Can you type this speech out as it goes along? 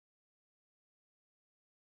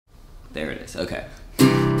There it is. Okay.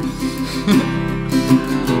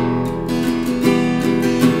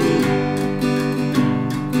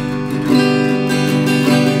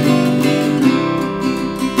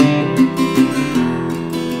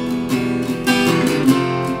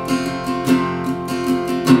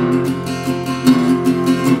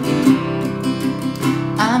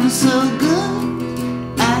 I'm so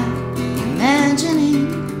good at imagining,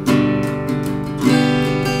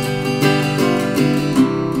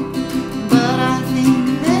 but I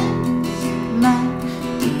think this might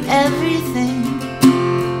be everything.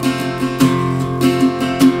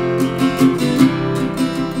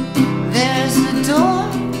 There's a door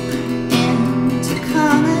into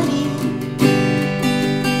comedy,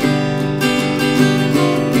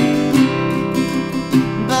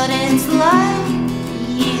 but it's like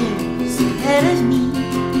years ahead of me.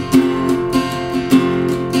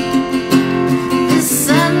 The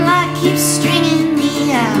sunlight keeps stringing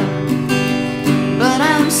me out, but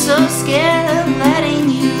I'm so scared of letting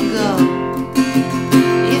you go.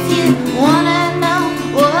 If you wanna know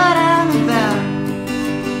what I'm about,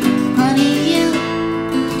 honey, you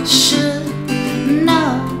should know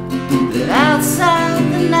that outside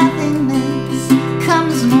the nothingness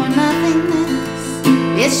comes more nothingness.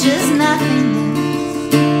 It's just nothingness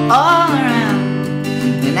all around,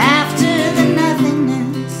 and after the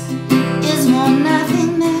nothingness is more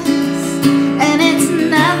nothingness, and it's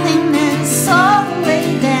nothingness all the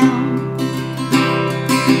way down.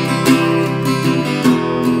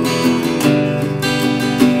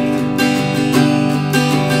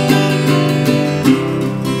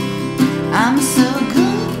 I'm so